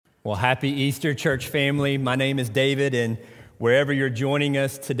Well, happy Easter, church family. My name is David, and wherever you're joining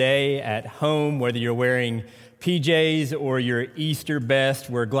us today, at home, whether you're wearing PJs or your Easter best,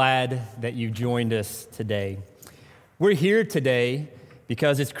 we're glad that you joined us today. We're here today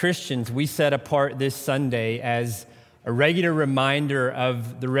because as Christians, we set apart this Sunday as a regular reminder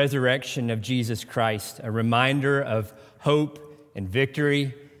of the resurrection of Jesus Christ, a reminder of hope and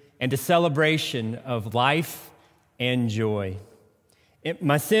victory, and a celebration of life and joy.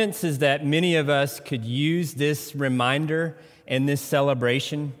 My sense is that many of us could use this reminder and this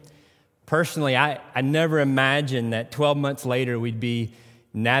celebration. Personally, I never imagined that 12 months later we'd be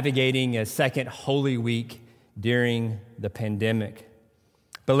navigating a second Holy Week during the pandemic.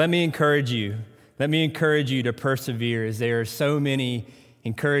 But let me encourage you to persevere, as there are so many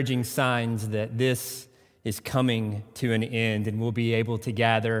encouraging signs that this is coming to an end and we'll be able to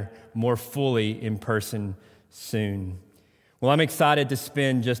gather more fully in person soon. Well, I'm excited to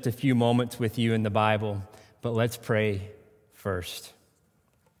spend just a few moments with you in the Bible, but let's pray first.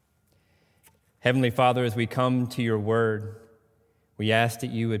 Heavenly Father, as we come to your word, we ask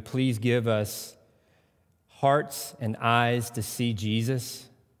that you would please give us hearts and eyes to see Jesus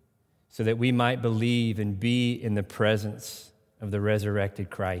so that we might believe and be in the presence of the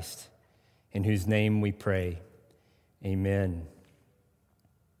resurrected Christ, in whose name we pray. Amen.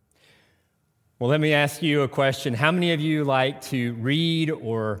 Well, let me ask you a question. How many of you like to read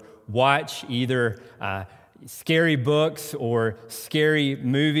or watch either scary books or scary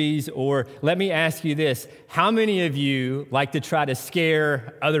movies? Or let me ask you this. How many of you like to try to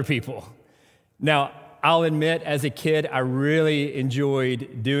scare other people? Now, I'll admit, as a kid, I really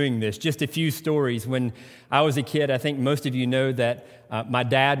enjoyed doing this. Just a few stories. When I was a kid, I think most of you know that my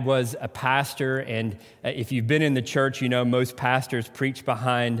dad was a pastor, and if you've been in the church, you know most pastors preach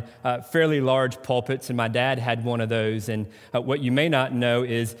behind fairly large pulpits, and my dad had one of those. And what you may not know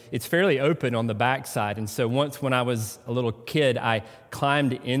is it's fairly open on the backside. And so once when I was a little kid, I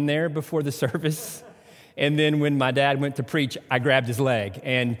climbed in there before the service. And then when my dad went to preach, I grabbed his leg.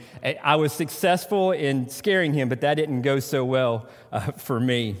 And I was successful in scaring him, but that didn't go so well for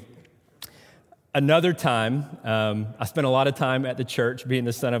me. Another time, I spent a lot of time at the church being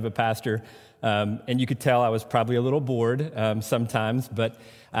the son of a pastor. And you could tell I was probably a little bored sometimes. But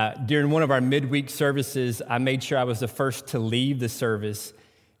during one of our midweek services, I made sure I was the first to leave the service.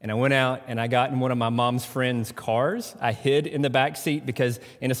 And I went out and I got in one of my mom's friends' cars. I hid in the back seat because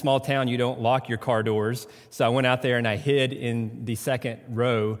in a small town, you don't lock your car doors. So I went out there and I hid in the second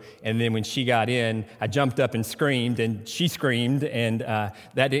row. And then when she got in, I jumped up and screamed, and she screamed, and that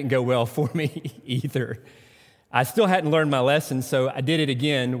didn't go well for me either. I still hadn't learned my lesson, so I did it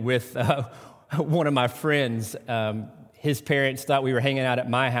again with one of my friends. His parents thought we were hanging out at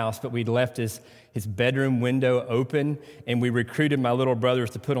my house, but we'd left his bedroom window open, and we recruited my little brothers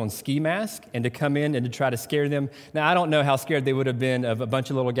to put on ski masks and to come in and to try to scare them. Now, I don't know how scared they would have been of a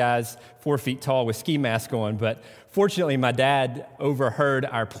bunch of little guys 4 feet tall with ski masks on, but fortunately, my dad overheard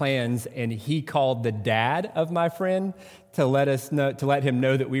our plans, and he called the dad of my friend to let him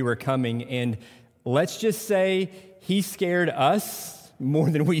know that we were coming. And let's just say he scared us more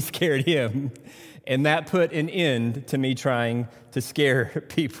than we scared him. And that put an end to me trying to scare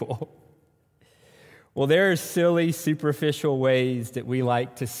people. Well, there are silly, superficial ways that we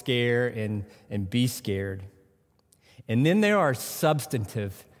like to scare and be scared. And then there are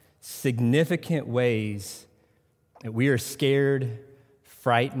substantive, significant ways that we are scared,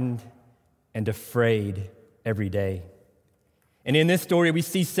 frightened, and afraid every day. And in this story, we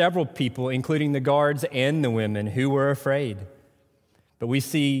see several people, including the guards and the women, who were afraid. But we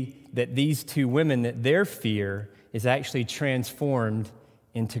see that these two women, that their fear is actually transformed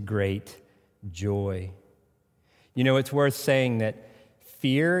into great joy. You know, it's worth saying that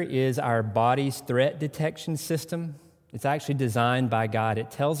fear is our body's threat detection system. It's actually designed by God.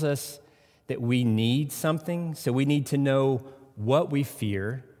 It tells us that we need something, so we need to know what we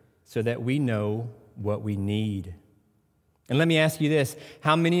fear so that we know what we need. And let me ask you this: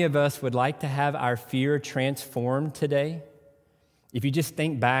 how many of us would like to have our fear transformed today? If you just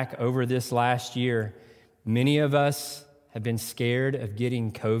think back over this last year, many of us have been scared of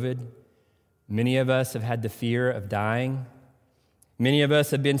getting COVID. Many of us have had the fear of dying. Many of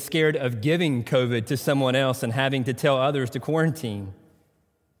us have been scared of giving COVID to someone else and having to tell others to quarantine.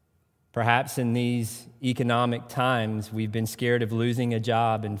 Perhaps in these economic times, we've been scared of losing a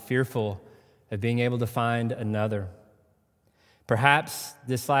job and fearful of being able to find another. Perhaps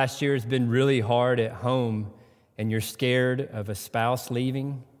this last year has been really hard at home, and you're scared of a spouse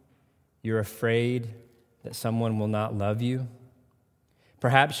leaving. You're afraid that someone will not love you.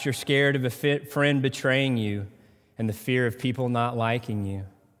 Perhaps you're scared of a friend betraying you and the fear of people not liking you.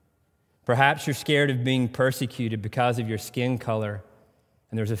 Perhaps you're scared of being persecuted because of your skin color,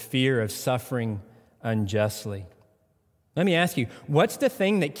 and there's a fear of suffering unjustly. Let me ask you, what's the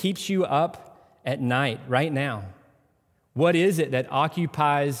thing that keeps you up at night right now? What is it that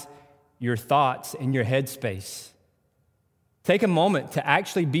occupies your thoughts and your headspace? Take a moment to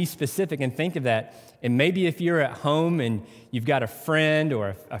actually be specific and think of that. And maybe if you're at home and you've got a friend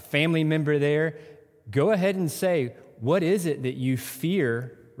or a family member there, go ahead and say, what is it that you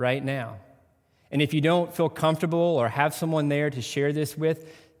fear right now? And if you don't feel comfortable or have someone there to share this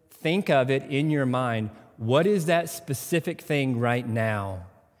with, think of it in your mind. What is that specific thing right now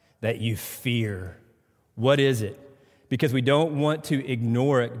that you fear? What is it? Because we don't want to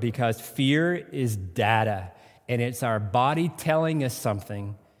ignore it, because fear is data, and it's our body telling us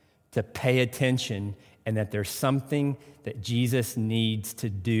something to pay attention, and that there's something that Jesus needs to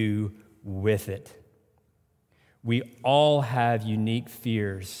do with it. We all have unique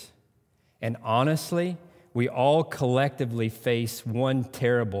fears, and honestly, we all collectively face one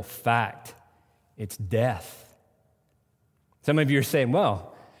terrible fact. It's death. Some of you are saying,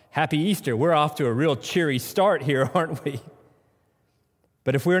 well, happy Easter. We're off to a real cheery start here, aren't we?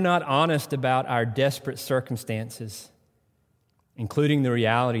 But if we're not honest about our desperate circumstances, including the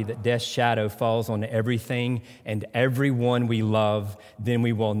reality that death's shadow falls on everything and everyone we love, then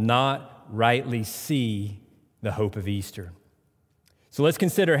we will not rightly see the hope of Easter. So let's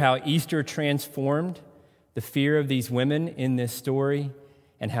consider how Easter transformed the fear of these women in this story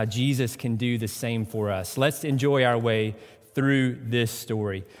and how Jesus can do the same for us. Let's enjoy our way through this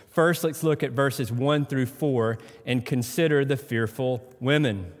story. First, let's look at verses 1 through 4 and consider the fearful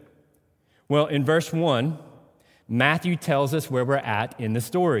women. Well, in verse 1, Matthew tells us where we're at in the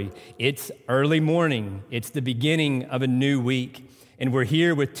story. It's early morning. It's the beginning of a new week. And we're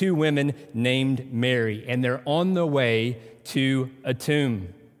here with two women named Mary, and they're on the way to a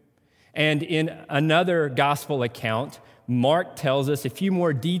tomb. And in another gospel account, Mark tells us a few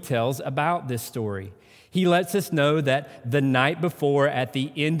more details about this story. He lets us know that the night before, at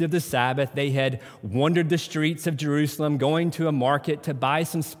the end of the Sabbath, they had wandered the streets of Jerusalem, going to a market to buy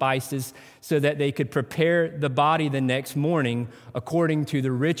some spices so that they could prepare the body the next morning according to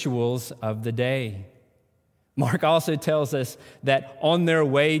the rituals of the day. Mark also tells us that on their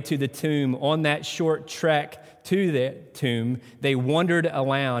way to the tomb, on that short trek to the tomb, they wondered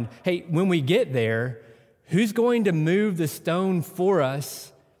aloud, hey, when we get there, who's going to move the stone for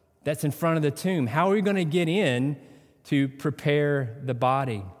us that's in front of the tomb? How are we going to get in to prepare the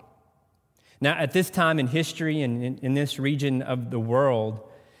body? Now, at this time in history and in this region of the world,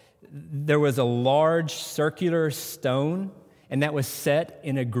 there was a large circular stone, and that was set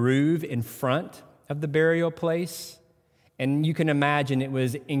in a groove in front of the burial place. And you can imagine it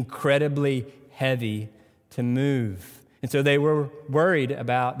was incredibly heavy to move. And so they were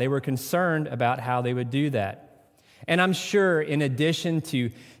concerned about how they would do that. And I'm sure in addition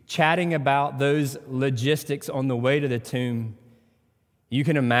to chatting about those logistics on the way to the tomb, you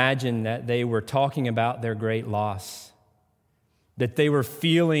can imagine that they were talking about their great loss, that they were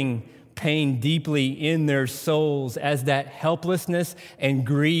feeling pain deeply in their souls as that helplessness and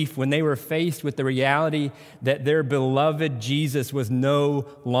grief when they were faced with the reality that their beloved Jesus was no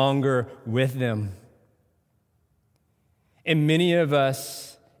longer with them. And many of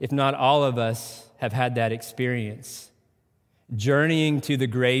us, if not all of us, have had that experience. Journeying to the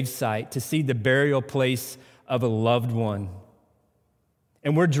gravesite to see the burial place of a loved one.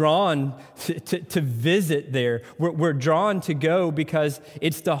 And we're drawn to visit there. We're drawn to go because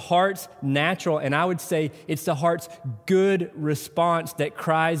it's the heart's natural, and I would say it's the heart's good response that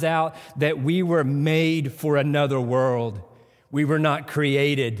cries out that we were made for another world. We were not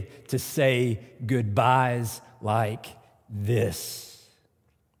created to say goodbyes like this.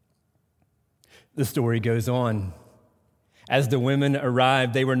 The story goes on. As the women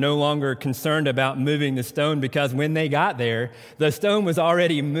arrived, they were no longer concerned about moving the stone because when they got there, the stone was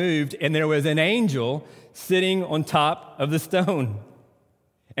already moved and there was an angel sitting on top of the stone.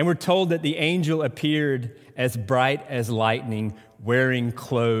 And we're told that the angel appeared as bright as lightning, wearing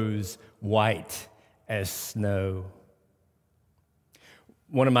clothes white as snow.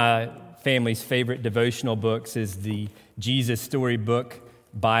 One of my family's favorite devotional books is the Jesus Storybook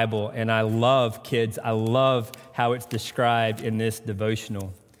Bible, and I love how it's described in this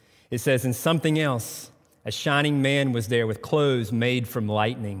devotional. It says, "In something else, a shining man was there with clothes made from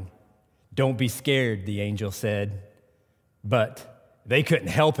lightning. 'Don't be scared,' the angel said. But they couldn't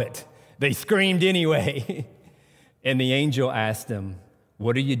help it. They screamed anyway." And the angel asked them,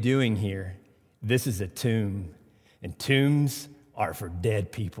 "What are you doing here? This is a tomb, and tombs are for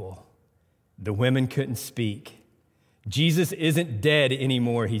dead people." The women couldn't speak. Jesus isn't dead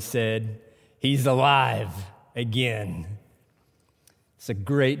anymore, he said. He's alive again. It's a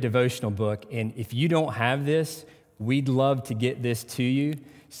great devotional book, and if you don't have this, we'd love to get this to you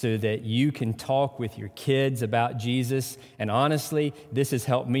so that you can talk with your kids about Jesus. And honestly, this has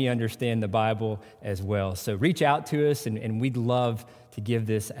helped me understand the Bible as well. So reach out to us, and we'd love to give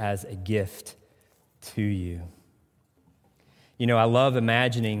this as a gift to you. You know, I love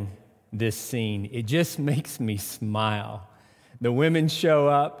imagining this scene. It just makes me smile. The women show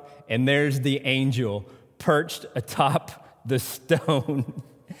up, and there's the angel perched atop the stone.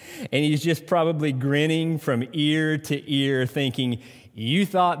 And he's just probably grinning from ear to ear, thinking, you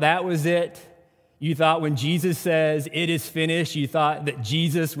thought that was it? You thought when Jesus says it is finished, you thought that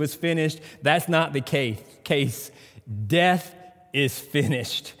Jesus was finished? That's not the case. Death is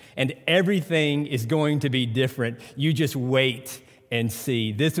finished, and everything is going to be different. You just wait and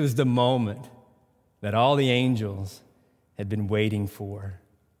see. This was the moment that all the angels had been waiting for.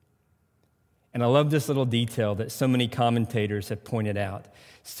 And I love this little detail that so many commentators have pointed out.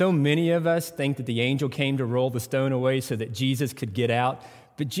 So many of us think that the angel came to roll the stone away so that Jesus could get out,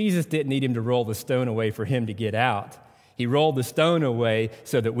 but Jesus didn't need him to roll the stone away for him to get out. He rolled the stone away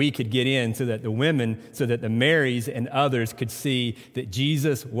so that we could get in, so that the women, so that the Marys and others could see that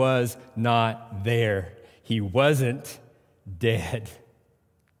Jesus was not there. He wasn't dead.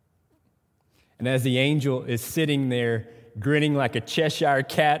 And as the angel is sitting there, grinning like a Cheshire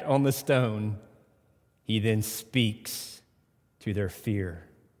cat on the stone, he then speaks to their fear.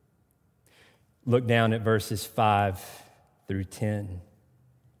 Look down at verses 5 through 10.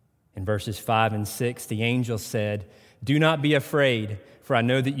 In verses 5 and 6, the angel said, "Do not be afraid, for I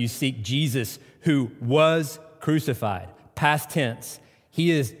know that you seek Jesus who was crucified." Past tense.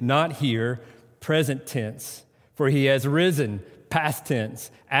 He is not here. Present tense. For he has risen. Past tense.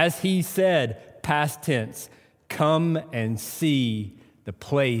 As he said, past tense. Come and see the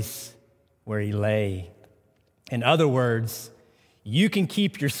place where he lay. In other words, you can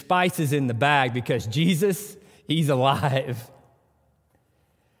keep your spices in the bag because Jesus, he's alive.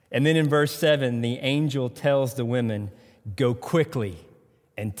 And then in verse 7, the angel tells the women, "Go quickly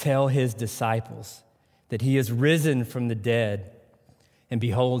and tell his disciples that he is risen from the dead. And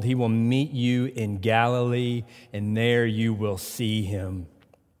behold, he will meet you in Galilee, and there you will see him."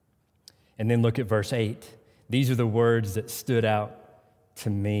 And then look at verse 8. These are the words that stood out to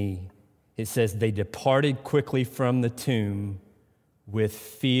me. It says, "They departed quickly from the tomb with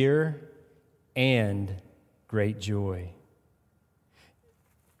fear and great joy."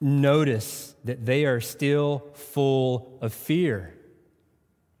 Notice that they are still full of fear.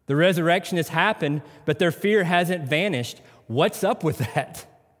 The resurrection has happened, but their fear hasn't vanished. What's up with that?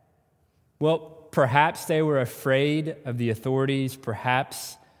 Well, perhaps they were afraid of the authorities,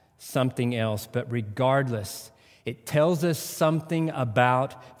 perhaps something else, but regardless, it tells us something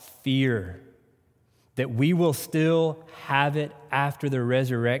about fear, that we will still have it after the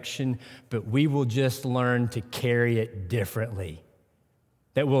resurrection, but we will just learn to carry it differently.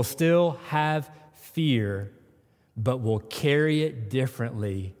 That we'll still have fear, but we'll carry it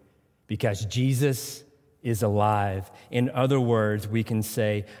differently because Jesus is alive. In other words, we can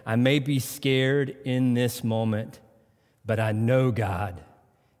say, I may be scared in this moment, but I know, God,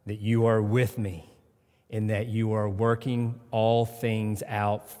 that you are with me and that you are working all things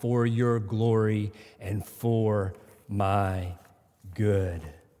out for your glory and for my good.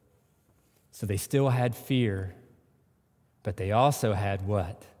 So they still had fear, but they also had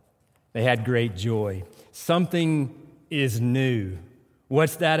what? They had great joy. Something is new.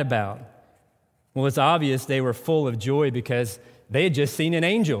 What's that about? Well, it's obvious they were full of joy because they had just seen an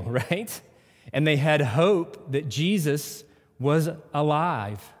angel, right? And they had hope that Jesus was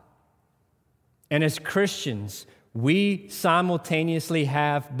alive. And as Christians, we simultaneously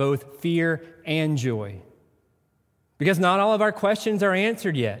have both fear and joy. Because not all of our questions are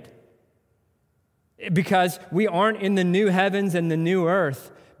answered yet. Because we aren't in the new heavens and the new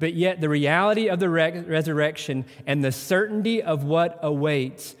earth, but yet the reality of the resurrection and the certainty of what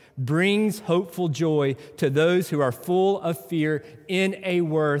awaits brings hopeful joy to those who are full of fear in a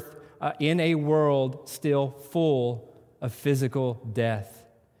world still full of physical death.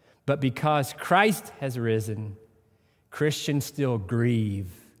 But because Christ has risen, Christians still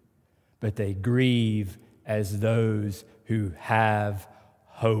grieve, but they grieve as those who have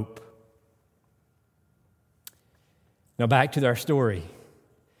hope. Now back to our story.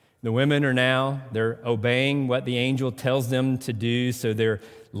 The women they're obeying what the angel tells them to do, so they're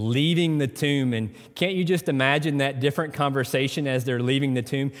leaving the tomb. And can't you just imagine that different conversation as they're leaving the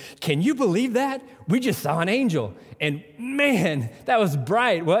tomb? Can you believe that? We just saw an angel. And man, that was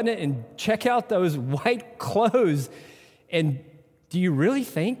bright, wasn't it? And check out those white clothes. And do you really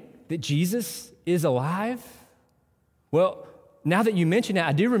think that Jesus is alive? Well, now that you mention it,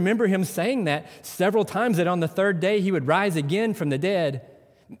 I do remember him saying that several times, that on the third day he would rise again from the dead.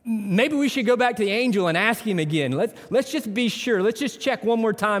 Maybe we should go back to the angel and ask him again. Let's just be sure. Let's just check one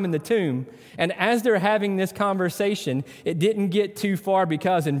more time in the tomb. And as they're having this conversation, it didn't get too far,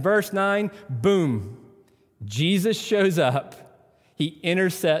 because in verse 9, boom, Jesus shows up. He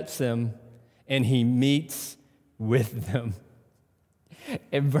intercepts them and he meets with them.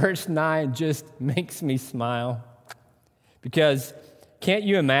 And verse 9 just makes me smile, because can't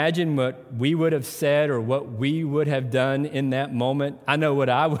you imagine what we would have said or what we would have done in that moment? I know what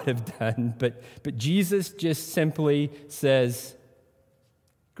I would have done, but Jesus just simply says,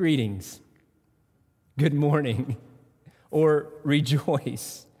 greetings, good morning, or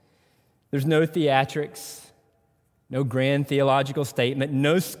rejoice. There's no theatrics, no grand theological statement,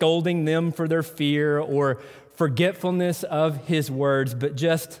 no scolding them for their fear or forgetfulness of his words, but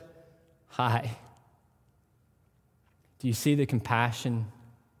just, hi. Do you see the compassion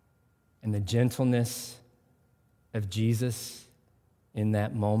and the gentleness of Jesus in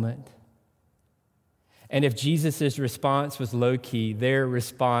that moment? And if Jesus' response was low-key, their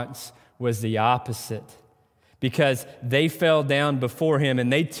response was the opposite, because they fell down before him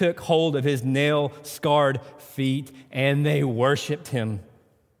and they took hold of his nail-scarred feet and they worshiped him.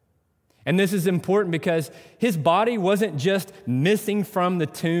 And this is important because his body wasn't just missing from the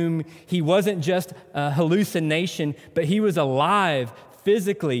tomb. He wasn't just a hallucination, but he was alive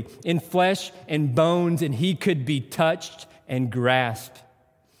physically in flesh and bones, and he could be touched and grasped.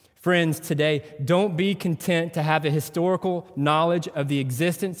 Friends, today, don't be content to have a historical knowledge of the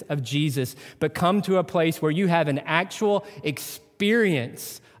existence of Jesus, but come to a place where you have an actual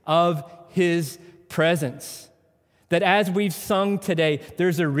experience of his presence. That as we've sung today,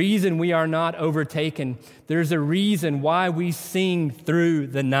 there's a reason we are not overtaken. There's a reason why we sing through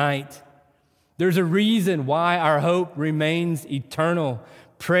the night. There's a reason why our hope remains eternal.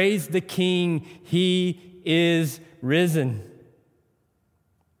 Praise the King, he is risen.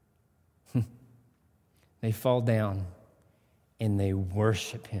 They fall down and they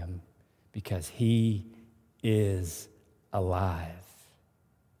worship him because he is alive.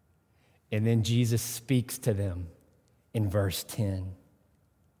 And then Jesus speaks to them in verse 10.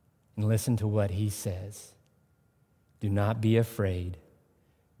 And listen to what he says. Do not be afraid.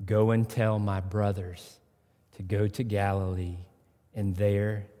 Go and tell my brothers to go to Galilee, and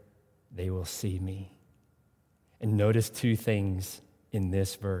there they will see me. And notice two things in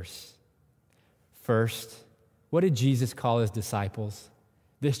this verse. First, what did Jesus call his disciples?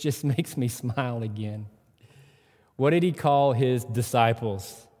 This just makes me smile again. What did he call his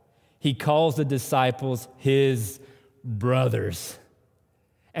disciples? He calls the disciples his brothers.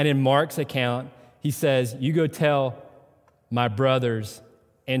 And in Mark's account, he says, you go tell my brothers,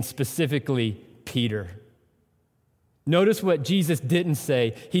 and specifically Peter. Notice what Jesus didn't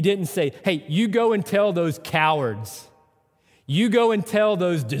say. He didn't say, hey, you go and tell those cowards. You go and tell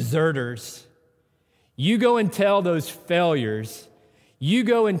those deserters. You go and tell those failures. You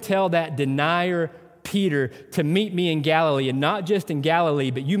go and tell that denier Peter to meet me in Galilee, and not just in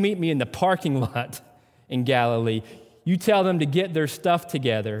Galilee, but you meet me in the parking lot in Galilee. You tell them to get their stuff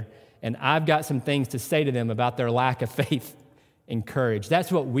together, and I've got some things to say to them about their lack of faith and courage.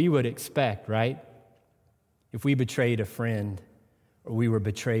 That's what we would expect, right? If we betrayed a friend or we were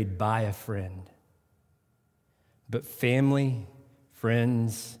betrayed by a friend. But family,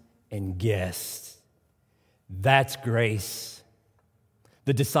 friends, and guests, that's grace.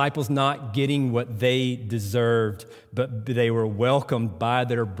 The disciples not getting what they deserved, but they were welcomed by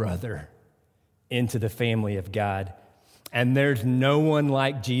their brother into the family of God. And there's no one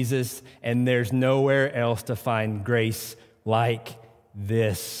like Jesus, and there's nowhere else to find grace like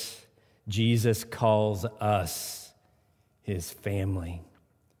this. Jesus calls us his family.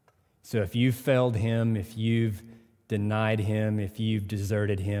 So if you've failed him, if you've denied him, if you've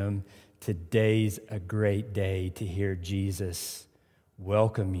deserted him, today's a great day to hear Jesus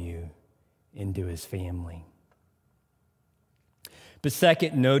welcome you into his family. But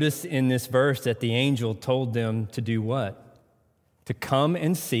second, notice in this verse that the angel told them to do what? To come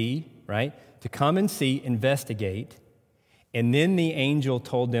and see, right? To come and see, investigate. And then the angel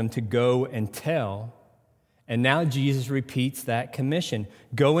told them to go and tell. And now Jesus repeats that commission.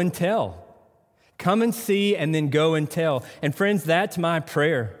 Go and tell. Come and see and then go and tell. And friends, that's my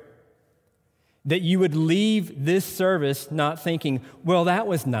prayer. That you would leave this service not thinking, well, that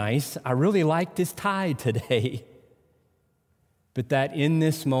was nice. I really liked this tie today. But that in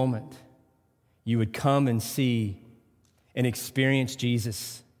this moment, you would come and see and experience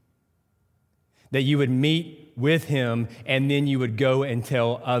Jesus. That you would meet with him, and then you would go and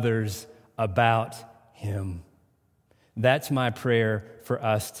tell others about him. That's my prayer for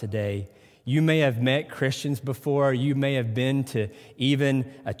us today. You may have met Christians before, you may have been to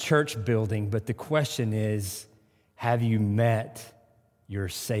even a church building, but the question is, have you met your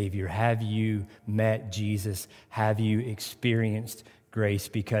Savior? Have you met Jesus? Have you experienced grace?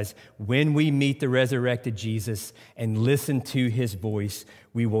 Because when we meet the resurrected Jesus and listen to his voice,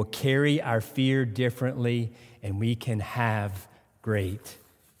 we will carry our fear differently and we can have great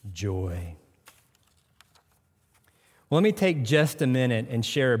joy. Well, let me take just a minute and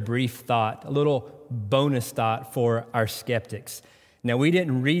share a brief thought, a little bonus thought for our skeptics. Now, we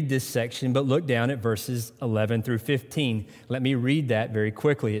didn't read this section, but look down at verses 11 through 15. Let me read that very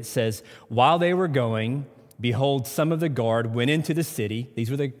quickly. It says, while they were going, behold, some of the guard went into the city. These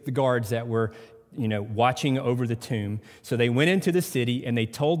were the guards that were, watching over the tomb. So they went into the city and they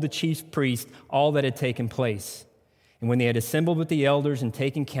told the chief priest all that had taken place. And when they had assembled with the elders and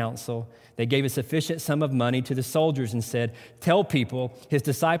taken counsel, they gave a sufficient sum of money to the soldiers and said, tell people his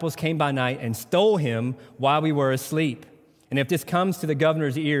disciples came by night and stole him while we were asleep. And if this comes to the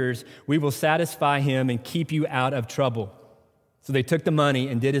governor's ears, we will satisfy him and keep you out of trouble. So they took the money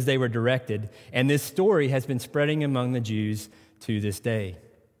and did as they were directed. And this story has been spreading among the Jews to this day.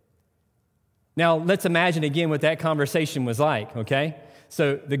 Now, let's imagine again what that conversation was like, okay?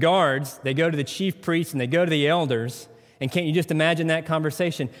 So the guards, they go to the chief priests and they go to the elders. And can't you just imagine that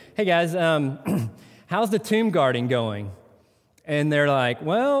conversation? Hey, guys, how's the tomb guarding going? And they're like,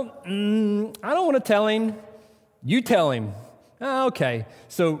 well, I don't want to tell him. You tell him. Oh, okay.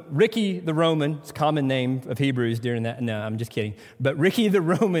 So Ricky the Roman, it's a common name of Hebrews during that. No, I'm just kidding. But Ricky the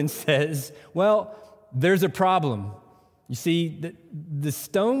Roman says, well, there's a problem. You see, the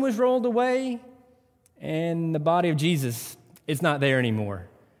stone was rolled away and the body of Jesus is not there anymore.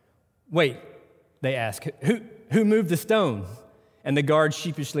 Wait, they ask, who moved the stone? And the guards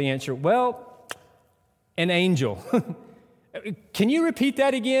sheepishly answer, well, an angel. Can you repeat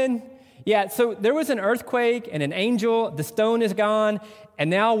that again? Yeah, so there was an earthquake and an angel, the stone is gone, and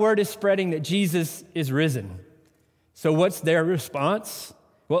now word is spreading that Jesus is risen. So what's their response?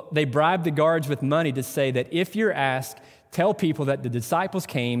 Well, they bribed the guards with money to say that if you're asked, tell people that the disciples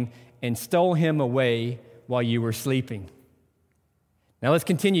came and stole him away while you were sleeping. Now let's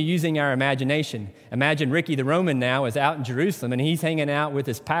continue using our imagination. Imagine Ricky the Roman now is out in Jerusalem and he's hanging out with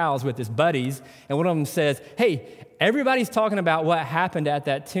his pals, with his buddies, and one of them says, hey, everybody's talking about what happened at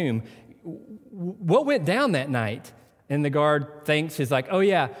that tomb. What went down that night? And the guard thinks, he's like, oh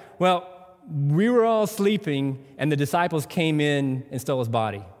yeah, well, we were all sleeping and the disciples came in and stole his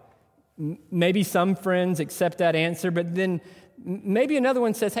body. Maybe some friends accept that answer, but then maybe another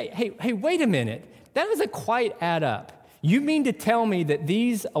one says, hey, wait a minute. That doesn't quite add up. You mean to tell me that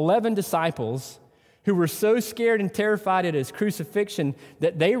these 11 disciples who were so scared and terrified at his crucifixion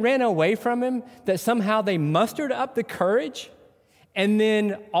that they ran away from him, that somehow they mustered up the courage, and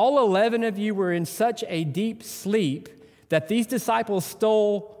then all 11 of you were in such a deep sleep that these disciples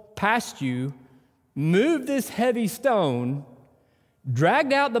stole past you, moved this heavy stone,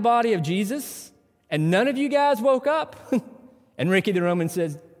 dragged out the body of Jesus, and none of you guys woke up? And Ricky the Roman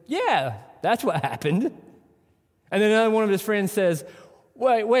says, yeah, that's what happened. And then another one of his friends says,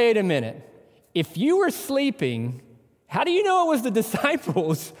 wait a minute. If you were sleeping, how do you know it was the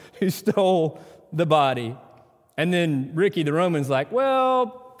disciples who stole the body? And then Ricky the Roman's like,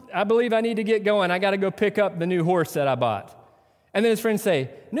 well, I believe I need to get going. I got to go pick up the new horse that I bought. And then his friends say,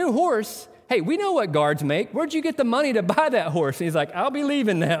 new horse? Hey, we know what guards make. Where'd you get the money to buy that horse? And he's like, I'll be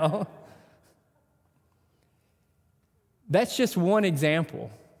leaving now. That's just one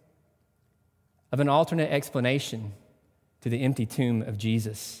example of an alternate explanation to the empty tomb of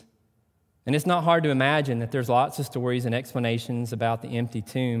Jesus. And it's not hard to imagine that there's lots of stories and explanations about the empty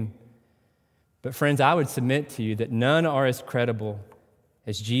tomb. But friends, I would submit to you that none are as credible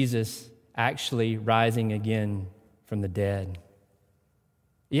as Jesus actually rising again from the dead.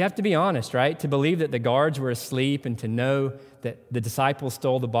 You have to be honest, right? To believe that the guards were asleep and to know that the disciples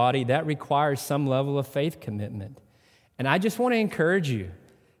stole the body, that requires some level of faith commitment. And I just want to encourage you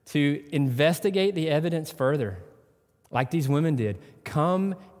to investigate the evidence further, like these women did.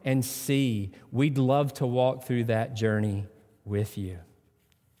 Come and see. We'd love to walk through that journey with you.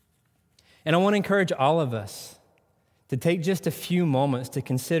 And I want to encourage all of us to take just a few moments to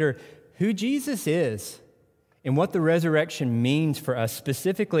consider who Jesus is and what the resurrection means for us.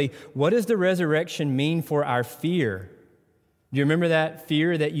 Specifically, what does the resurrection mean for our fear? Do you remember that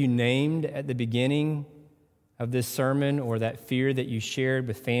fear that you named at the beginning of this sermon, or that fear that you shared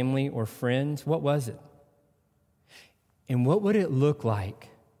with family or friends? What was it? And what would it look like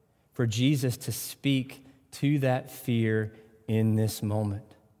for Jesus to speak to that fear in this moment.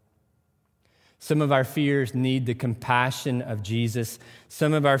 Some of our fears need the compassion of Jesus.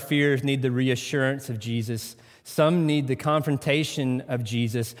 Some of our fears need the reassurance of Jesus. Some need the confrontation of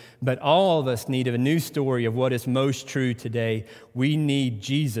Jesus. But all of us need a new story of what is most true today. We need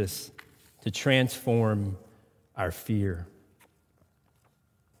Jesus to transform our fear.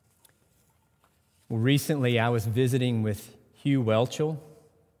 Well, recently I was visiting with Hugh Welchel,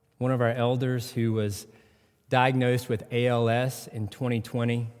 one of our elders who was diagnosed with ALS in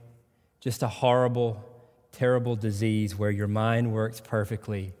 2020. Just a horrible, terrible disease where your mind works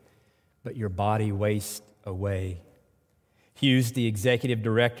perfectly, but your body wastes away. Hugh's the executive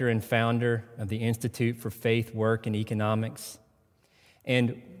director and founder of the Institute for Faith, Work, and Economics.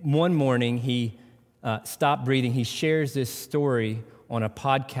 And one morning, he stopped breathing. He shares this story on a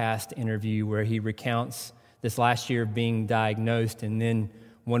podcast interview where he recounts this last year of being diagnosed, and then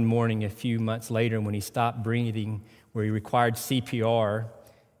one morning, a few months later, when he stopped breathing, where he required CPR,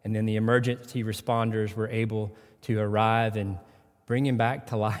 and then the emergency responders were able to arrive and bring him back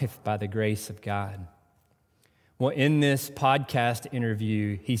to life by the grace of God. Well, in this podcast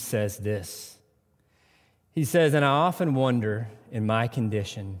interview, he says this. He says, "And I often wonder, in my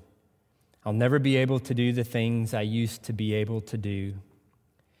condition, I'll never be able to do the things I used to be able to do.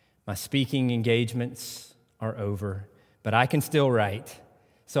 My speaking engagements are over, but I can still write,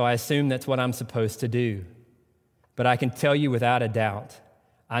 so I assume that's what I'm supposed to do. But I can tell you without a doubt,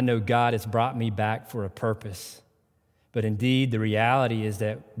 I know God has brought me back for a purpose. But indeed, the reality is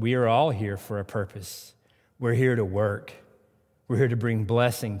that we are all here for a purpose. We're here to work. We're here to bring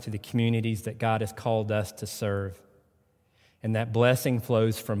blessing to the communities that God has called us to serve. And that blessing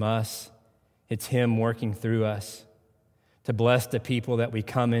flows from us. It's Him working through us to bless the people that we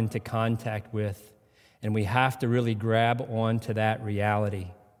come into contact with. And we have to really grab onto that reality.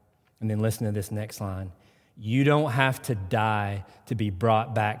 And then listen to this next line. You don't have to die to be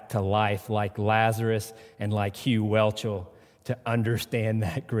brought back to life like Lazarus and like Hugh Welchel to understand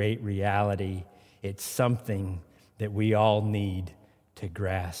that great reality. It's something that we all need to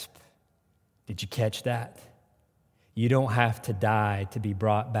grasp. Did you catch that? You don't have to die to be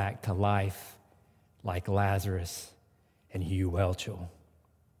brought back to life like Lazarus and Hugh Welchel.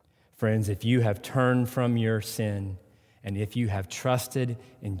 Friends, if you have turned from your sin and if you have trusted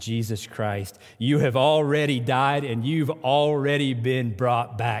in Jesus Christ, you have already died and you've already been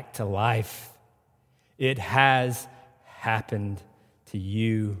brought back to life. It has happened to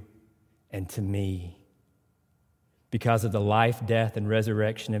you and to me. Because of the life, death, and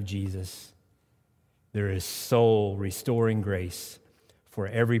resurrection of Jesus, there is soul-restoring grace for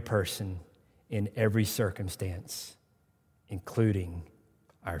every person in every circumstance, including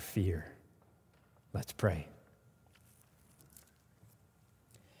our fear. Let's pray.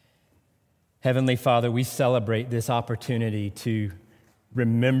 Heavenly Father, we celebrate this opportunity to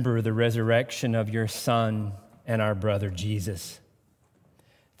remember the resurrection of your Son and our brother Jesus.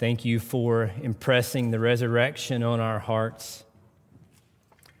 Thank you for impressing the resurrection on our hearts.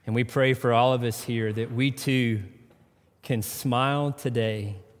 And we pray for all of us here that we too can smile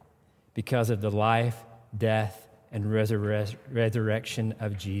today because of the life, death, and resurrection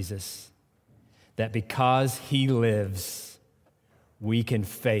of Jesus. That because He lives, we can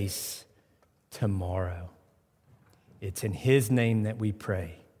face tomorrow. It's in His name that we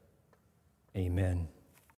pray. Amen.